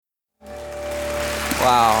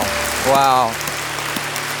Wow. Wow.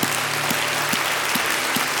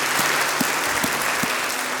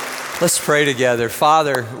 Let's pray together.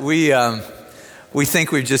 Father, we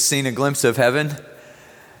think we've just seen a glimpse of heaven.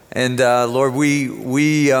 And Lord,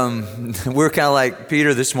 we're kind of like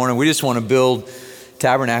Peter this morning. We just want to build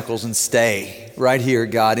tabernacles and stay right here,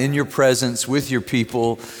 God, in your presence with your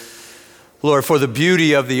people. Lord, for the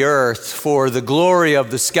beauty of the earth, for the glory of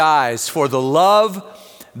the skies, for the love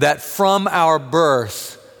that from our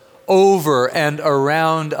birth over and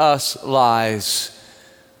around us lies.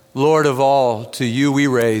 Lord of all, to you we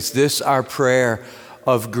raise this our prayer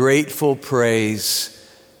of grateful praise.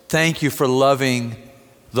 Thank you for loving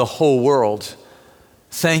the whole world.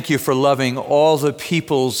 Thank you for loving all the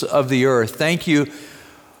peoples of the earth. Thank you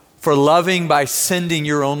for loving by sending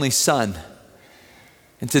your only Son.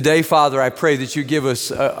 And today, Father, I pray that you give us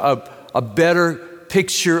a better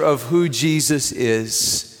picture of who Jesus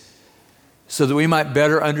is, so that we might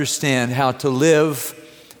better understand how to live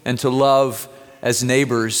and to love as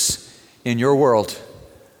neighbors in your world.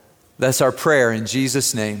 That's our prayer in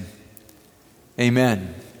Jesus' name.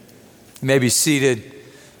 Amen. You may be seated.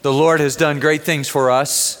 The Lord has done great things for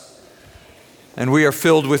us, and we are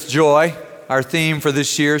filled with joy. Our theme for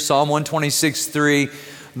this year, Psalm 126:3,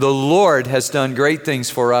 the Lord has done great things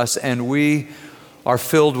for us, and we are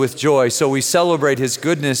filled with joy. So we celebrate His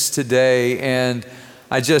goodness today, and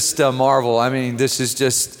I just marvel. I mean, this is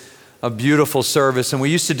just a beautiful service, and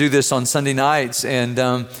we used to do this on Sunday nights,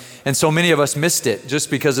 and so many of us missed it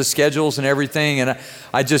just because of schedules and everything. And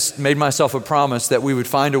I just made myself a promise that we would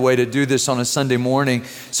find a way to do this on a Sunday morning.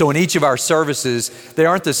 So in each of our services, they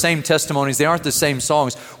aren't the same testimonies, they aren't the same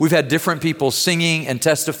songs. We've had different people singing and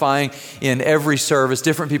testifying in every service,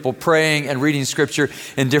 different people praying and reading scripture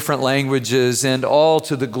in different languages, and all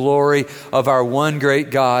to the glory of our one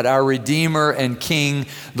great God, our Redeemer and King,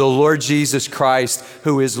 the Lord Jesus Christ,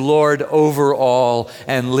 who is Lord over all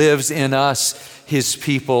and lives in us, His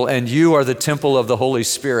people, and you are the temple of the Holy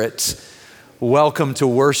Spirit. Welcome to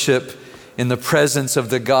worship in the presence of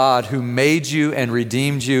the God who made you and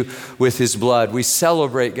redeemed you with His blood. We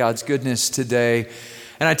celebrate God's goodness today.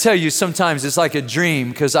 And I tell you, sometimes it's like a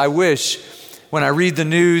dream, because I wish when I read the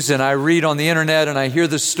news and I read on the internet and I hear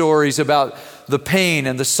the stories about the pain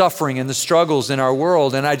and the suffering and the struggles in our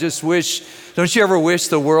world, and I just wish, don't you ever wish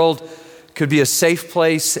the world could be a safe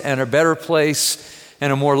place and a better place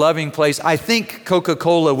and a more loving place? I think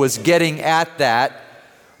Coca-Cola was getting at that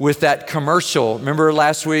with that commercial. Remember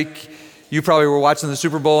last week, you probably were watching the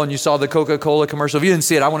Super Bowl and you saw the Coca-Cola commercial. If you didn't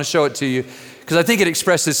see it, I want to show it to you, because I think it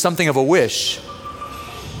expresses something of a wish.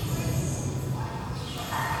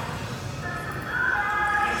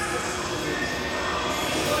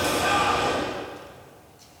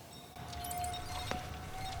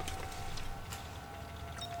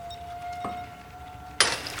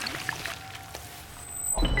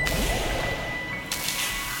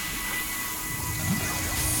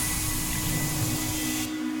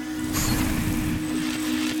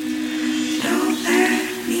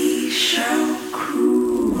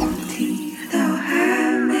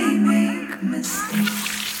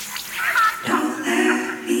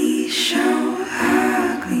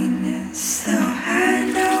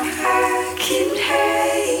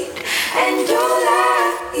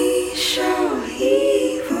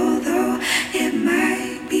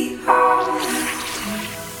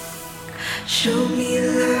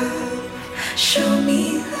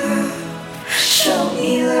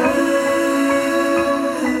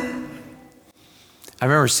 I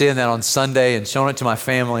remember seeing that on Sunday and showing it to my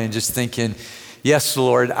family and just thinking, yes,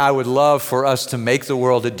 Lord, I would love for us to make the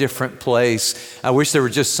world a different place. I wish there were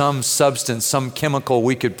just some substance, some chemical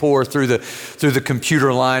we could pour through the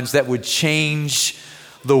computer lines that would change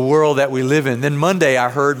the world that we live in. Then Monday I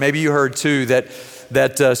heard, maybe you heard too,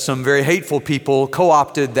 that some very hateful people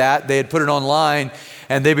co-opted that. They had put it online,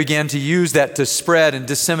 and they began to use that to spread and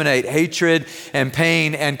disseminate hatred and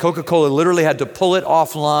pain. And Coca-Cola literally had to pull it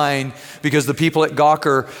offline because the people at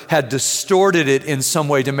Gawker had distorted it in some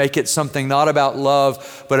way to make it something not about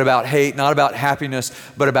love, but about hate, not about happiness,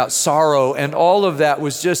 but about sorrow. And all of that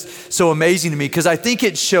was just so amazing to me, because I think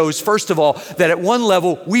it shows, first of all, that at one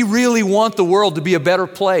level, we really want the world to be a better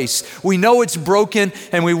place. We know it's broken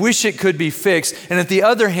and we wish it could be fixed. And at the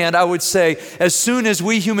other hand, I would say, as soon as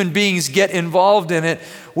we human beings get involved in it,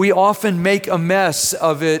 we often make a mess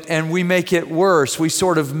of it and we make it worse. We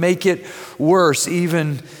sort of make it worse,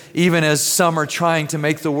 even as some are trying to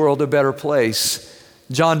make the world a better place.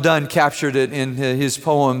 John Donne captured it in his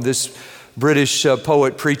poem, this British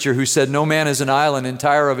poet preacher who said, "No man is an island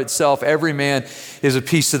entire of itself. Every man is a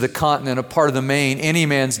piece of the continent, a part of the main. Any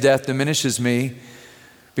man's death diminishes me.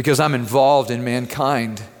 because I'm involved in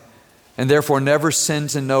mankind and therefore never sin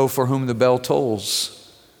to know for whom the bell tolls.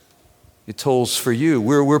 It tolls for you.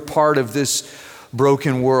 We're part of this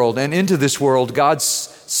broken world. And into this world, God's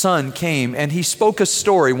Son came and he spoke a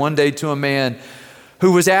story one day to a man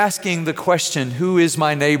who was asking the question, who is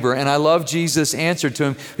my neighbor? And I love Jesus' answer to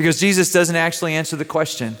him because Jesus doesn't actually answer the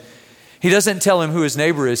question. He doesn't tell him who his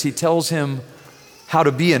neighbor is. He tells him how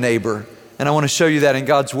to be a neighbor. And I want to show you that in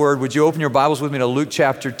God's Word. Would you open your Bibles with me to Luke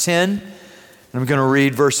chapter 10? And I'm going to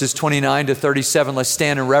read verses 29 to 37. Let's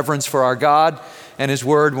stand in reverence for our God and His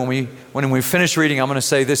Word. When we finish reading, I'm going to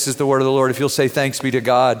say, this is the word of the Lord. If you'll say thanks be to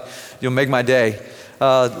God, you'll make my day.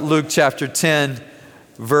 Luke chapter 10,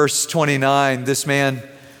 verse 29, this man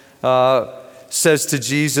says to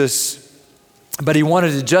Jesus, but he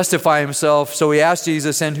wanted to justify himself, so he asked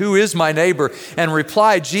Jesus, and who is my neighbor? And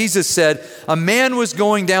replied, Jesus said, a man was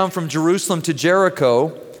going down from Jerusalem to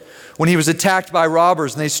Jericho when he was attacked by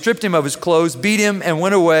robbers, and they stripped him of his clothes, beat him, and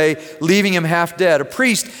went away, leaving him half dead. A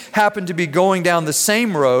priest happened to be going down the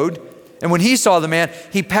same road, and when he saw the man,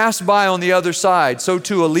 he passed by on the other side. So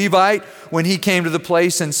too a Levite, when he came to the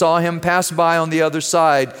place and saw him, passed by on the other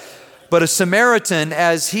side. But a Samaritan,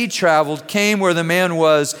 as he traveled, came where the man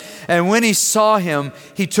was, and when he saw him,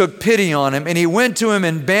 he took pity on him, and he went to him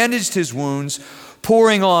and bandaged his wounds,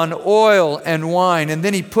 pouring on oil and wine. And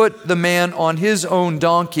then he put the man on his own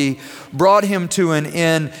donkey, brought him to an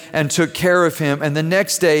inn, and took care of him. And the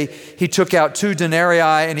next day he took out 2 denarii,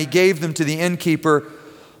 and he gave them to the innkeeper.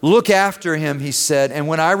 Look after him, he said, and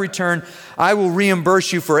when I return, I will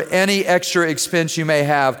reimburse you for any extra expense you may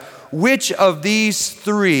have. Which of these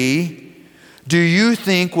 3 do you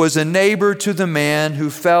think was a neighbor to the man who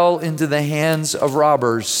fell into the hands of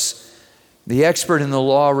robbers? The expert in the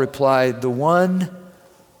law replied, the one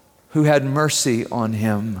who had mercy on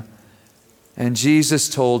him. And Jesus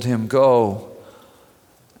told him, go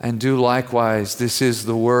and do likewise. This is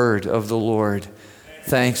the word of the Lord.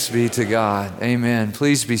 Thanks be to God. Amen.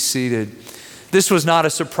 Please be seated. This was not a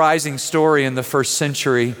surprising story in the first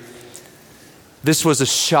century. This was a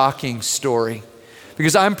shocking story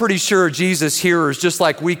because I'm pretty sure Jesus' hearers, just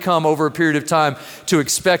like we come over a period of time to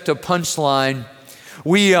expect a punchline,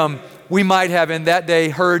 we might have in that day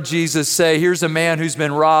heard Jesus say, here's a man who's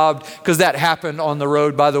been robbed, because that happened on the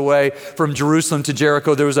road, by the way, from Jerusalem to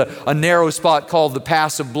Jericho. There was a narrow spot called the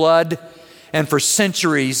Pass of Blood. And for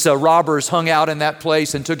centuries, robbers hung out in that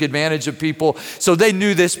place and took advantage of people. So they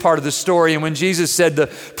knew this part of the story. And when Jesus said the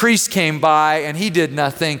priest came by and he did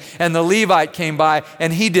nothing, and the Levite came by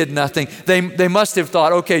and he did nothing, they must have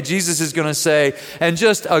thought, okay, Jesus is going to say, and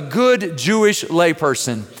just a good Jewish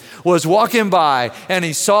layperson was walking by and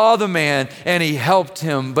he saw the man and he helped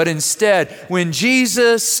him. But instead, when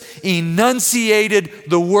Jesus enunciated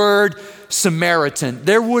the word Samaritan,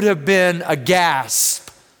 there would have been a gasp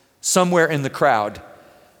somewhere in the crowd.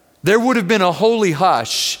 There would have been a holy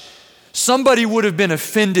hush. Somebody would have been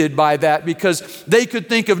offended by that because they could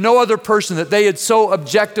think of no other person that they had so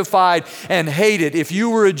objectified and hated. If you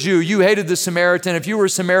were a Jew, you hated the Samaritan. If you were a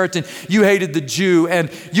Samaritan, you hated the Jew.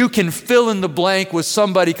 And you can fill in the blank with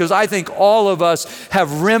somebody, because I think all of us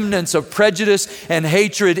have remnants of prejudice and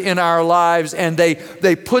hatred in our lives. And they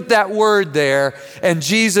put that word there, and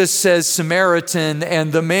Jesus says Samaritan,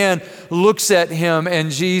 and the man looks at him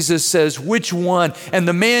and Jesus says, which one? And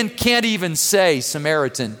the man can't even say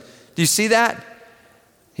Samaritan. Do you see that?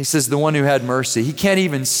 He says, the one who had mercy. He can't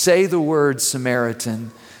even say the word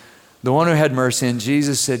Samaritan. The one who had mercy. And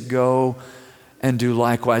Jesus said, go and do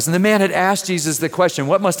likewise. And the man had asked Jesus the question,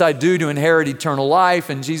 what must I do to inherit eternal life?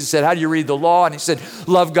 And Jesus said, how do you read the law? And he said,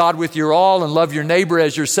 love God with your all and love your neighbor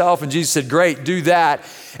as yourself. And Jesus said, great, do that.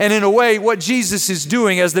 And in a way, what Jesus is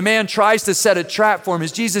doing as the man tries to set a trap for him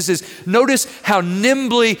is notice how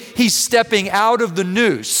nimbly he's stepping out of the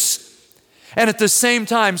noose, and at the same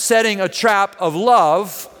time setting a trap of love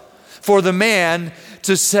for the man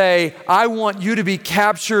to say, I want you to be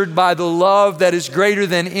captured by the love that is greater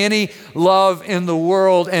than any love in the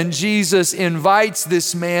world. And Jesus invites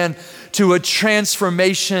this man to a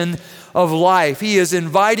transformation of life. He is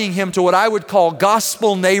inviting him to what I would call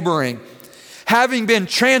gospel neighboring. Having been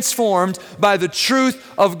transformed by the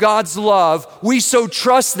truth of God's love, we so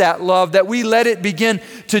trust that love that we let it begin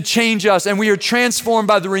to change us. And we are transformed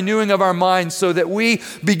by the renewing of our minds so that we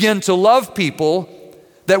begin to love people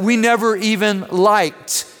that we never even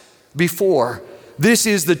liked before. This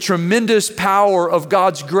is the tremendous power of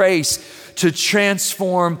God's grace to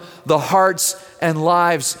transform the hearts and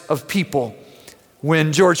lives of people.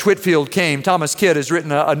 When George Whitefield came, Thomas Kidd has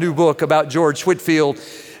written a new book about George Whitefield.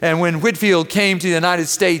 And when Whitefield came to the United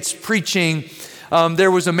States preaching,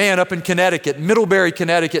 there was a man up in Connecticut, Middlebury,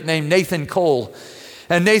 Connecticut, named Nathan Cole.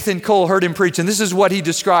 And Nathan Cole heard him preach, and this is what he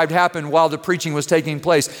described happened while the preaching was taking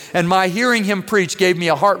place. And my hearing him preach gave me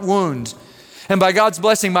a heart wound. And by God's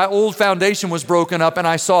blessing, my old foundation was broken up, and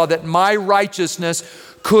I saw that my righteousness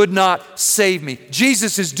could not save me.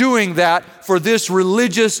 Jesus is doing that for this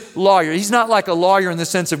religious lawyer. He's not like a lawyer in the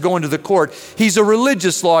sense of going to the court. He's a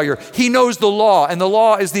religious lawyer. He knows the law, and the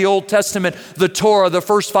law is the Old Testament, the Torah, the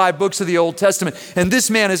first 5 books of the Old Testament. And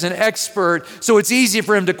this man is an expert, so it's easy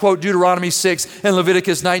for him to quote Deuteronomy 6 and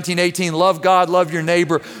Leviticus 19:18, love God, love your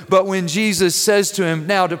neighbor. But when Jesus says to him,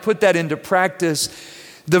 now to put that into practice,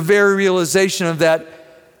 the very realization of that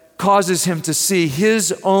causes him to see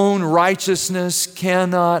his own righteousness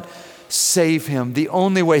cannot save him. The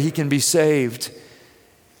only way he can be saved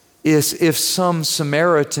is if some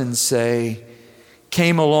Samaritan, say,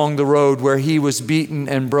 came along the road where he was beaten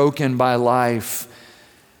and broken by life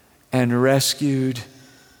and rescued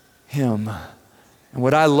him. And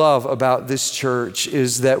what I love about this church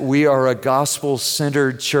is that we are a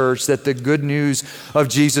gospel-centered church, that the good news of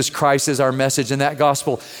Jesus Christ is our message, and that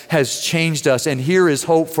gospel has changed us. And here is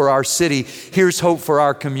hope for our city. Here's hope for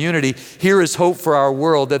our community. Here is hope for our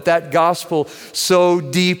world, that gospel so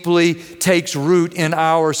deeply takes root in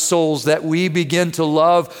our souls that we begin to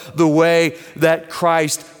love the way that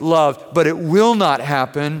Christ loved. But it will not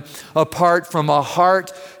happen apart from a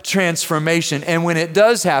heart transformation. And when it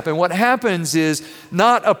does happen, what happens is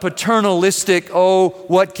not a paternalistic,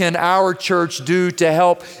 what can our church do to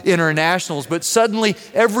help internationals? But suddenly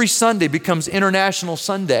every Sunday becomes International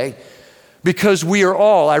Sunday because we are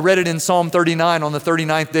all, I read it in Psalm 39 on the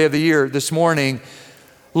 39th day of the year this morning,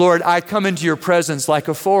 Lord, I come into your presence like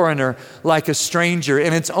a foreigner, like a stranger.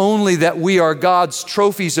 And it's only that we are God's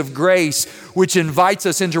trophies of grace, which invites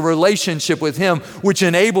us into relationship with him, which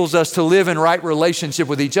enables us to live in right relationship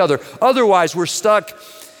with each other. Otherwise, we're stuck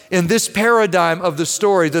in this paradigm of the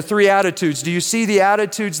story, the 3 attitudes. Do you see the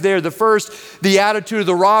attitudes there? The first, the attitude of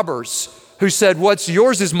the robbers who said, what's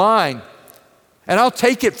yours is mine, and I'll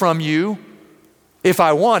take it from you if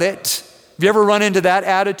I want it. Have you ever run into that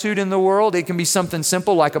attitude in the world? It can be something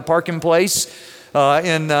simple like a parking place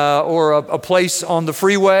or a place on the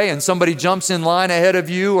freeway and somebody jumps in line ahead of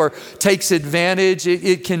you or takes advantage.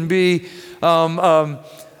 It can be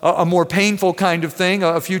a more painful kind of thing.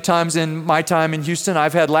 A few times in my time in Houston,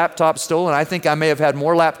 I've had laptops stolen. I think I may have had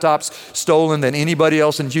more laptops stolen than anybody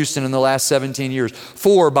else in Houston in the last 17 years.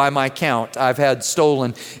 4 by my count I've had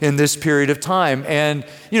stolen in this period of time. And,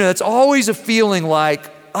 that's always a feeling like,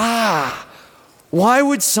 why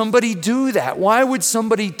would somebody do that? Why would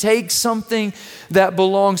somebody take something that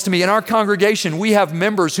belongs to me? In our congregation, we have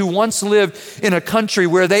members who once lived in a country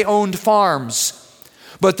where they owned farms,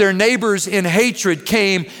 but their neighbors in hatred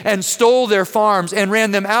came and stole their farms and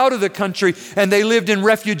ran them out of the country, and they lived in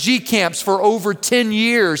refugee camps for over 10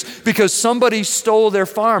 years because somebody stole their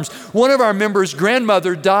farms. One of our members'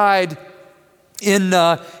 grandmother died in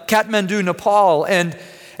Kathmandu, Nepal, and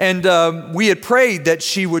we had prayed that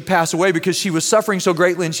she would pass away because she was suffering so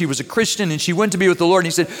greatly, and she was a Christian, and she went to be with the Lord. And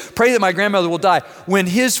he said, pray that my grandmother will die. When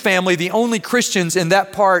his family, the only Christians in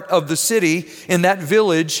that part of the city, in that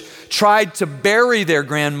village, tried to bury their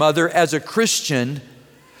grandmother as a Christian,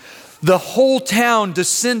 the whole town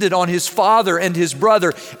descended on his father and his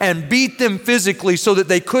brother and beat them physically so that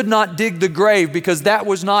they could not dig the grave because that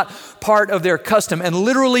was not part of their custom, and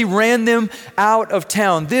literally ran them out of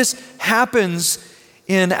town. This happens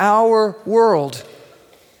in our world.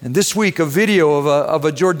 And this week, a video of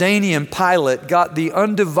a Jordanian pilot got the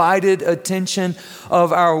undivided attention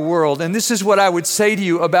of our world. And this is what I would say to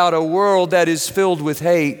you about a world that is filled with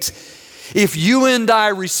hate. If you and I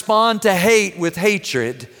respond to hate with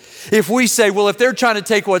hatred, if we say, well, if they're trying to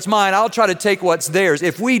take what's mine, I'll try to take what's theirs.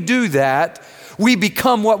 If we do that, we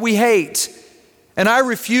become what we hate. And I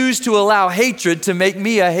refuse to allow hatred to make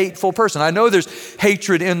me a hateful person. I know there's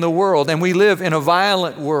hatred in the world, and we live in a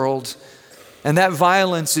violent world, and that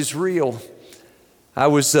violence is real. I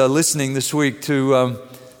was listening this week to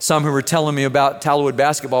some who were telling me about Tallowood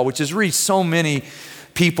basketball, which has reached so many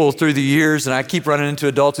people through the years, and I keep running into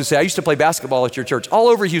adults who say, I used to play basketball at your church. All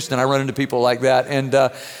over Houston, I run into people like that.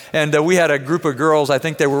 And we had a group of girls, I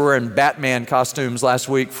think they were wearing Batman costumes last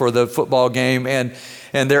week for the football game, and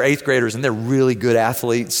they're 8th graders, and they're really good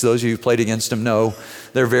athletes. Those of you who've played against them know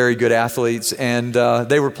they're very good athletes. And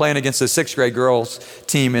they were playing against a 6th grade girls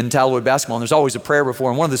team in Tallowood basketball, and there's always a prayer before.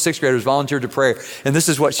 And one of the 6th graders volunteered to pray, and this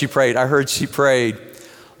is what she prayed. I heard she prayed,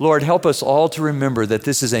 Lord, help us all to remember that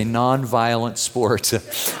this is a non-violent sport.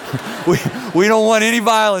 we don't want any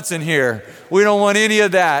violence in here. We don't want any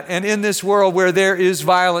of that. And in this world where there is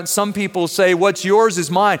violence, some people say, what's yours is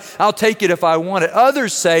mine. I'll take it if I want it.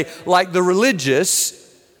 Others say, like the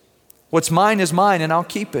religious, What's mine is mine, and I'll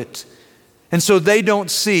keep it. And so they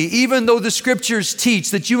don't see, even though the scriptures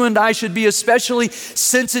teach that you and I should be especially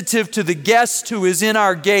sensitive to the guest who is in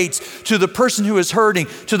our gates, to the person who is hurting,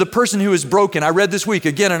 to the person who is broken. I read this week,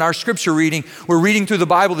 again in our scripture reading, we're reading through the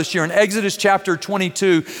Bible this year. In Exodus chapter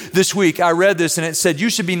 22 this week, I read this and it said, you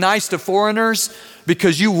should be nice to foreigners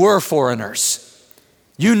because you were foreigners.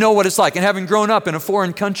 You know what it's like. And having grown up in a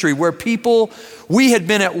foreign country where we had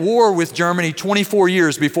been at war with Germany 24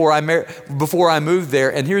 years before I moved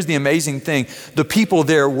there. And here's the amazing thing. The people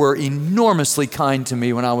there were enormously kind to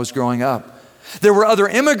me when I was growing up. There were other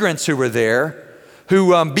immigrants who were there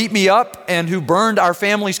who beat me up and who burned our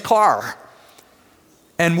family's car.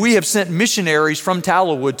 And we have sent missionaries from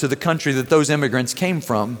Tallowood to the country that those immigrants came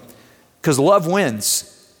from because love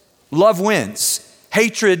wins. Love wins.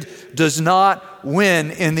 Hatred does not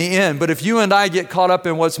win in the end. But if you and I get caught up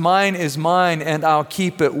in what's mine is mine and I'll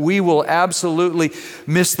keep it, we will absolutely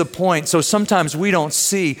miss the point. So sometimes we don't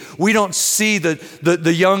see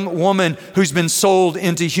the young woman who's been sold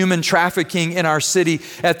into human trafficking in our city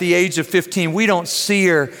at the age of 15. We don't see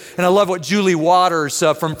her. And I love what Julie Waters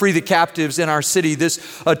from Free the Captives in our city,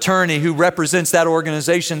 this attorney who represents that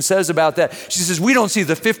organization, says about that. She says, we don't see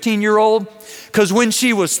the 15-year-old because when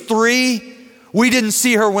she was 3, we didn't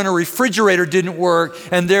see her when her refrigerator didn't work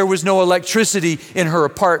and there was no electricity in her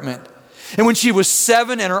apartment. And when she was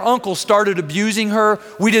 7 and her uncle started abusing her,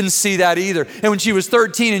 we didn't see that either. And when she was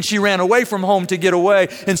 13 and she ran away from home to get away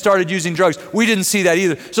and started using drugs, we didn't see that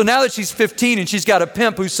either. So now that she's 15 and she's got a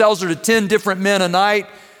pimp who sells her to 10 different men a night,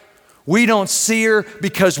 we don't see her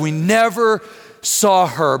because we never saw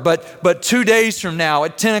her. But 2 days from now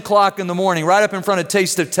at 10 o'clock in the morning, right up in front of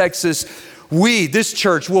Taste of Texas, this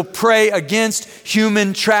church, will pray against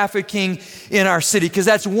human trafficking in our city because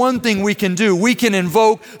that's one thing we can do. We can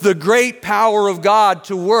invoke the great power of God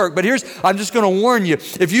to work. But I'm just going to warn you,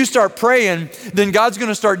 if you start praying, then God's going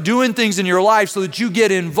to start doing things in your life so that you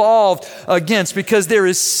get involved against, because there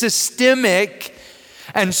is systemic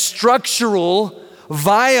and structural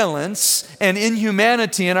violence and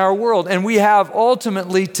inhumanity in our world. And we have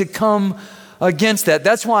ultimately to come against that.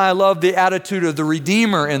 That's why I love the attitude of the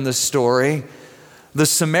Redeemer in the story, the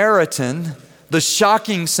Samaritan, the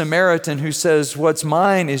shocking Samaritan who says, what's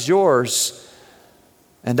mine is yours,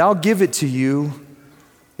 and I'll give it to you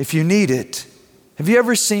if you need it. Have you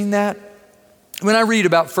ever seen that? When I read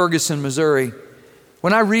about Ferguson, Missouri,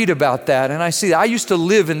 when I read about that and I see that, I used to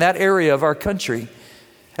live in that area of our country,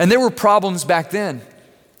 and there were problems back then.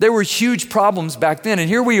 There were huge problems back then. And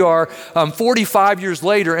here we are 45 years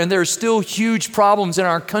later, and there are still huge problems in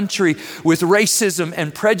our country with racism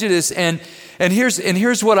and prejudice. And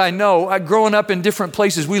here's what I know. Growing up in different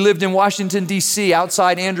places, we lived in Washington, D.C.,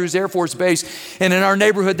 outside Andrews Air Force Base. And in our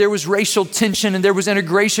neighborhood, there was racial tension and there was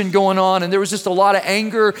integration going on. And there was just a lot of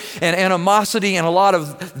anger and animosity and a lot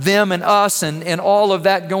of them and us and all of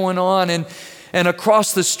that going on. And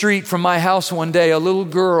across the street from my house one day, a little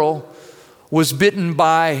girl was bitten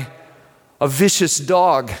by a vicious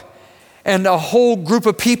dog. And a whole group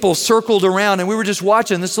of people circled around, and we were just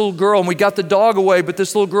watching this little girl, and we got the dog away, but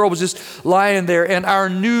this little girl was just lying there. And our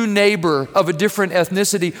new neighbor of a different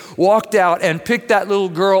ethnicity walked out and picked that little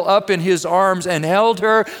girl up in his arms and held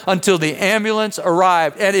her until the ambulance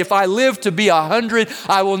arrived. And if I live to be 100,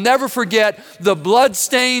 I will never forget the blood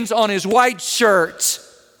stains on his white shirt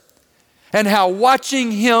and how watching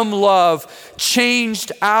him love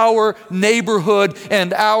changed our neighborhood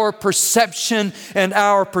and our perception and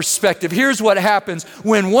our perspective. Here's what happens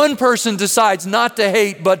when one person decides not to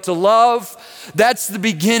hate but to love. That's the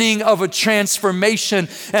beginning of a transformation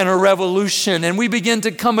and a revolution. And we begin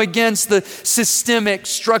to come against the systemic,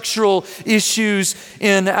 structural issues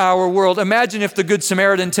in our world. Imagine if the Good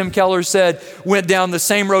Samaritan, Tim Keller said, went down the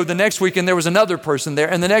same road the next week and there was another person there.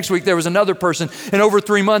 And the next week there was another person. And over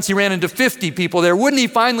 3 months he ran into 50 people there. Wouldn't he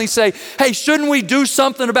finally say, hey, shouldn't we do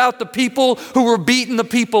something about the people who were beating the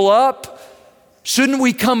people up? Shouldn't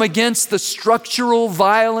we come against the structural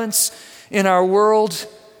violence in our world?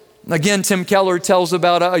 Again, Tim Keller tells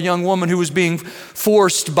about a young woman who was being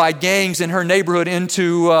forced by gangs in her neighborhood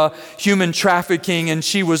into human trafficking, and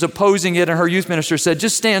she was opposing it, and her youth minister said,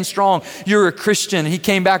 just stand strong, you're a Christian. He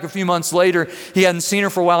came back a few months later, he hadn't seen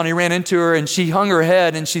her for a while, and he ran into her, and she hung her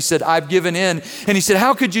head, and she said, I've given in. And he said,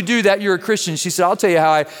 how could you do that? You're a Christian. She said, I'll tell you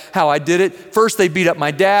how I did it. First they beat up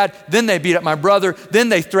my dad, then they beat up my brother, then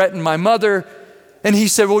they threatened my mother. And he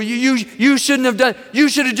said, well, you shouldn't have done, you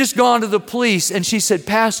should have just gone to the police. And she said,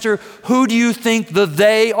 Pastor, who do you think the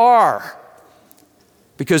they are?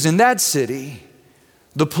 Because in that city,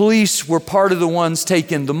 The police were part of the ones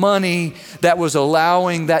taking the money that was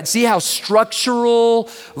allowing that. See how structural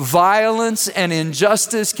violence and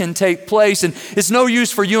injustice can take place. And it's no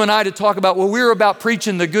use for you and I to talk about, well, we're about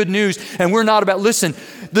preaching the good news and we're not about, listen,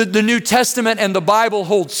 the New Testament and the Bible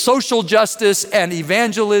hold social justice and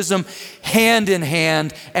evangelism hand in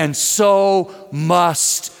hand, and so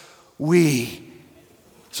must we.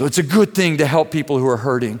 So it's a good thing to help people who are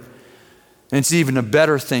hurting. And it's even a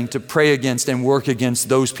better thing to pray against and work against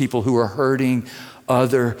those people who are hurting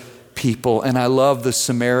other people. And I love the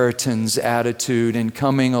Samaritan's attitude in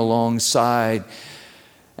coming alongside.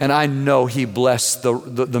 And I know he blessed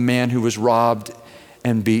the man who was robbed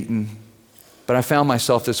and beaten. But I found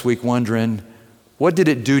myself this week wondering, what did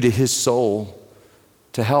it do to his soul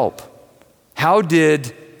to help? How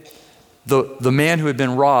did the man who had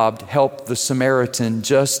been robbed help the Samaritan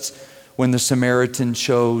just when the Samaritan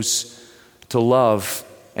chose to love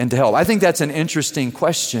and to help? I think that's an interesting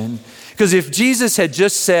question, because if Jesus had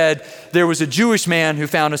just said there was a Jewish man who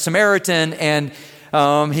found a Samaritan and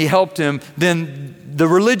he helped him, then the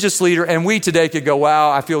religious leader and we today could go,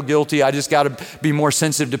 wow, I feel guilty. I just got to be more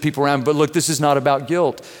sensitive to people around. But look, this is not about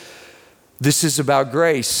guilt. This is about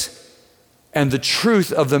grace. And the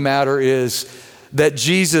truth of the matter is that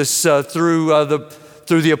Jesus, through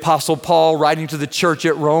the Apostle Paul writing to the church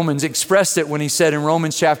at Romans, expressed it when he said in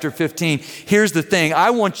Romans chapter 15, here's the thing,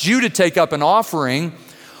 I want you to take up an offering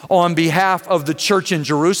on behalf of the church in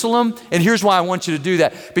Jerusalem. And here's why I want you to do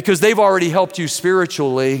that, because they've already helped you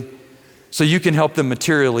spiritually, so you can help them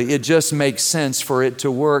materially. It just makes sense for it to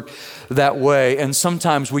work that way. And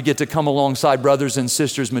sometimes we get to come alongside brothers and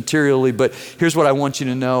sisters materially, but here's what I want you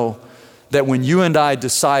to know, that when you and I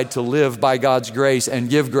decide to live by God's grace and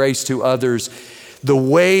give grace to others, the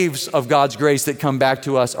waves of God's grace that come back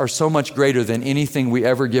to us are so much greater than anything we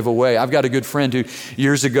ever give away. I've got a good friend who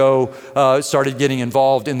years ago started getting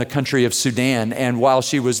involved in the country of Sudan, and while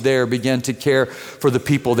she was there began to care for the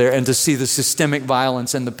people there and to see the systemic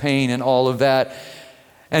violence and the pain and all of that.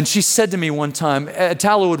 And she said to me one time, at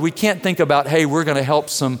Tallowood, we can't think about, hey, we're going to help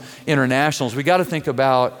some internationals. We got to think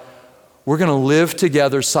about, we're going to live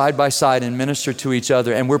together side by side and minister to each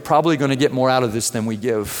other, and we're probably going to get more out of this than we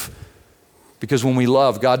give. Because when we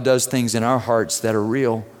love, God does things in our hearts that are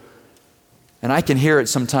real. And I can hear it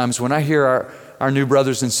sometimes when I hear our new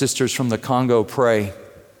brothers and sisters from the Congo pray.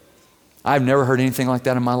 I've never heard anything like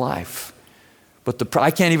that in my life. But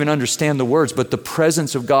I can't even understand the words, but the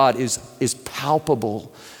presence of God is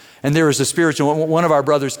palpable. And there is a spiritual, one of our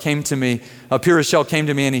brothers came to me, Pirachel came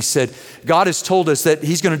to me and he said, God has told us that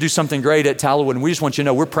he's going to do something great at Tallowood, and we just want you to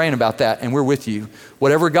know we're praying about that and we're with you.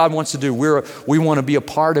 Whatever God wants to do, we want to be a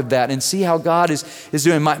part of that and see how God is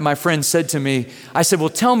doing. My friend said to me, I said, well,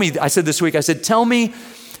 tell me, I said this week, I said, tell me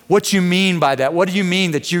what you mean by that. What do you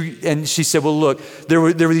mean that you, and she said, well, look, there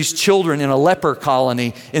were these children in a leper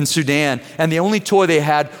colony in Sudan, and the only toy they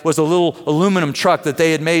had was a little aluminum truck that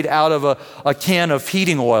they had made out of a can of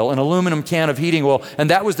heating oil, an aluminum can of heating oil, and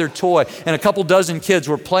that was their toy. And a couple dozen kids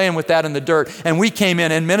were playing with that in the dirt, and we came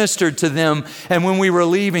in and ministered to them, and when we were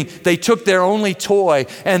leaving, they took their only toy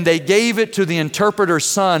and they gave it to the interpreter's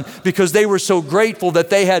son because they were so grateful that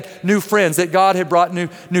they had new friends, that God had brought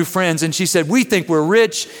new friends. And she said, we think we're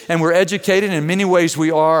rich and we're educated, in many ways we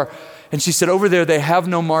are. And she said, over there, they have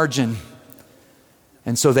no margin.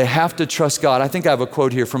 And so they have to trust God. I think I have a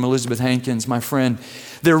quote here from Elizabeth Hankins, my friend.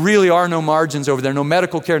 There really are no margins over there. No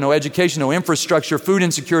medical care, no education, no infrastructure, food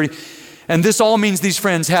insecurity. And this all means these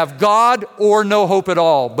friends have God or no hope at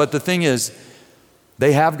all. But the thing is,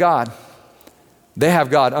 they have God. They have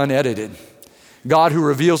God unedited. God who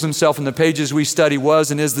reveals himself in the pages we study was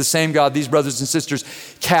and is the same God these brothers and sisters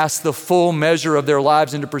cast the full measure of their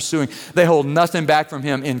lives into pursuing. They hold nothing back from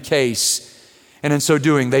him in case. And in so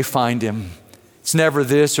doing, they find him. It's never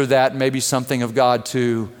this or that, maybe something of God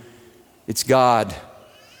too. It's God.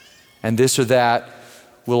 And this or that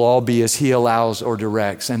will all be as he allows or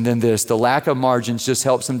directs. And then this, the lack of margins just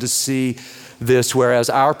helps them to see this, whereas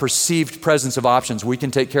our perceived presence of options, we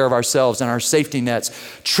can take care of ourselves, and our safety nets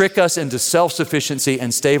trick us into self-sufficiency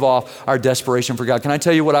and stave off our desperation for God. Can I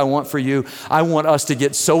tell you what I want for you? I want us to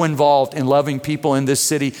get so involved in loving people in this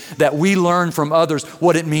city that we learn from others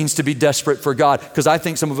what it means to be desperate for God, because I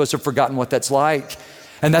think some of us have forgotten what that's like.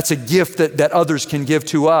 And that's a gift that others can give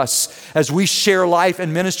to us. As we share life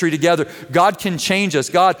and ministry together, God can change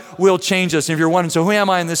us. God will change us. And if you're wondering, so who am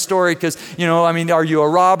I in this story? Because, are you a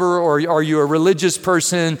robber, or are you a religious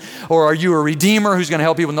person, or are you a redeemer who's going to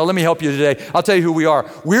help people? No, let me help you today. I'll tell you who we are.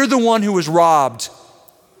 We're the one who was robbed.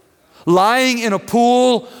 lying in a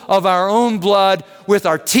pool of our own blood with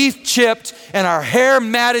our teeth chipped and our hair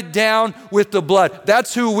matted down with the blood.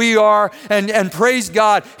 That's who we are. And praise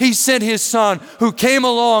God, He sent His Son who came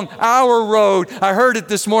along our road. I heard it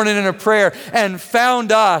this morning in a prayer, and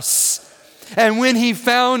found us. And when He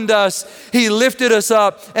found us, He lifted us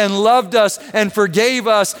up and loved us and forgave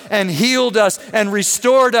us and healed us and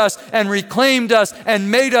restored us and reclaimed us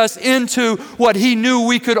and made us into what He knew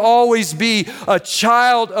we could always be, a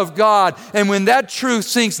child of God. And when that truth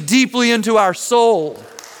sinks deeply into our soul,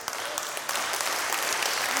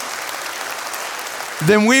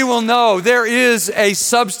 then we will know there is a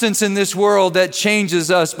substance in this world that changes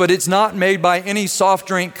us, but it's not made by any soft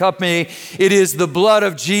drink company. It is the blood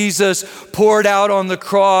of Jesus poured out on the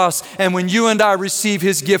cross. And when you and I receive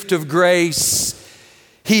His gift of grace,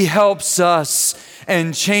 He helps us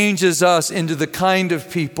and changes us into the kind of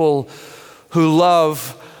people who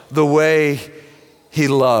love the way He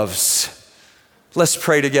loves. Let's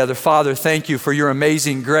pray together. Father, thank You for Your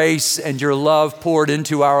amazing grace and Your love poured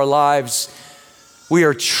into our lives. We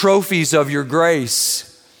are trophies of Your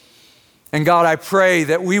grace. And God, I pray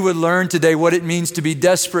that we would learn today what it means to be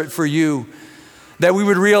desperate for You. That we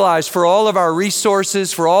would realize for all of our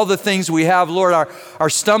resources, for all the things we have, Lord, our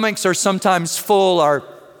stomachs are sometimes full,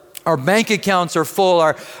 our bank accounts are full,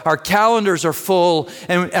 our calendars are full,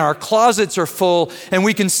 and our closets are full, and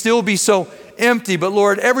we can still be so empty. But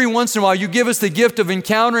Lord, every once in a while You give us the gift of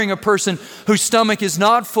encountering a person whose stomach is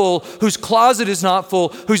not full, whose closet is not full,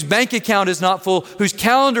 whose bank account is not full, whose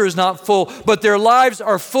calendar is not full, but their lives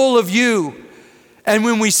are full of You. And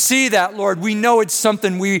when we see that, Lord, we know it's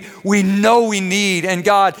something we know we need. And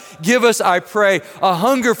God, give us, I pray, a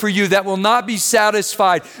hunger for You that will not be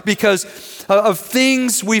satisfied because of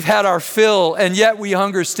things we've had our fill, and yet we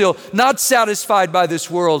hunger still, not satisfied by this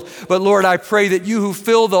world. But Lord, I pray that You who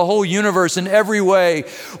fill the whole universe in every way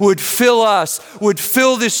would fill us, would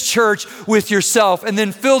fill this church with Yourself, and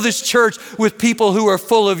then fill this church with people who are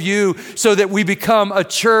full of You, so that we become a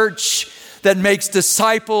church that makes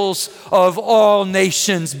disciples of all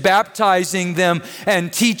nations, baptizing them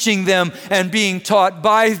and teaching them and being taught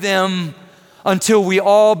by them until we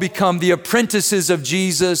all become the apprentices of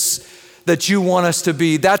Jesus that You want us to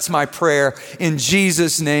be. That's my prayer in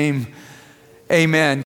Jesus' name. Amen.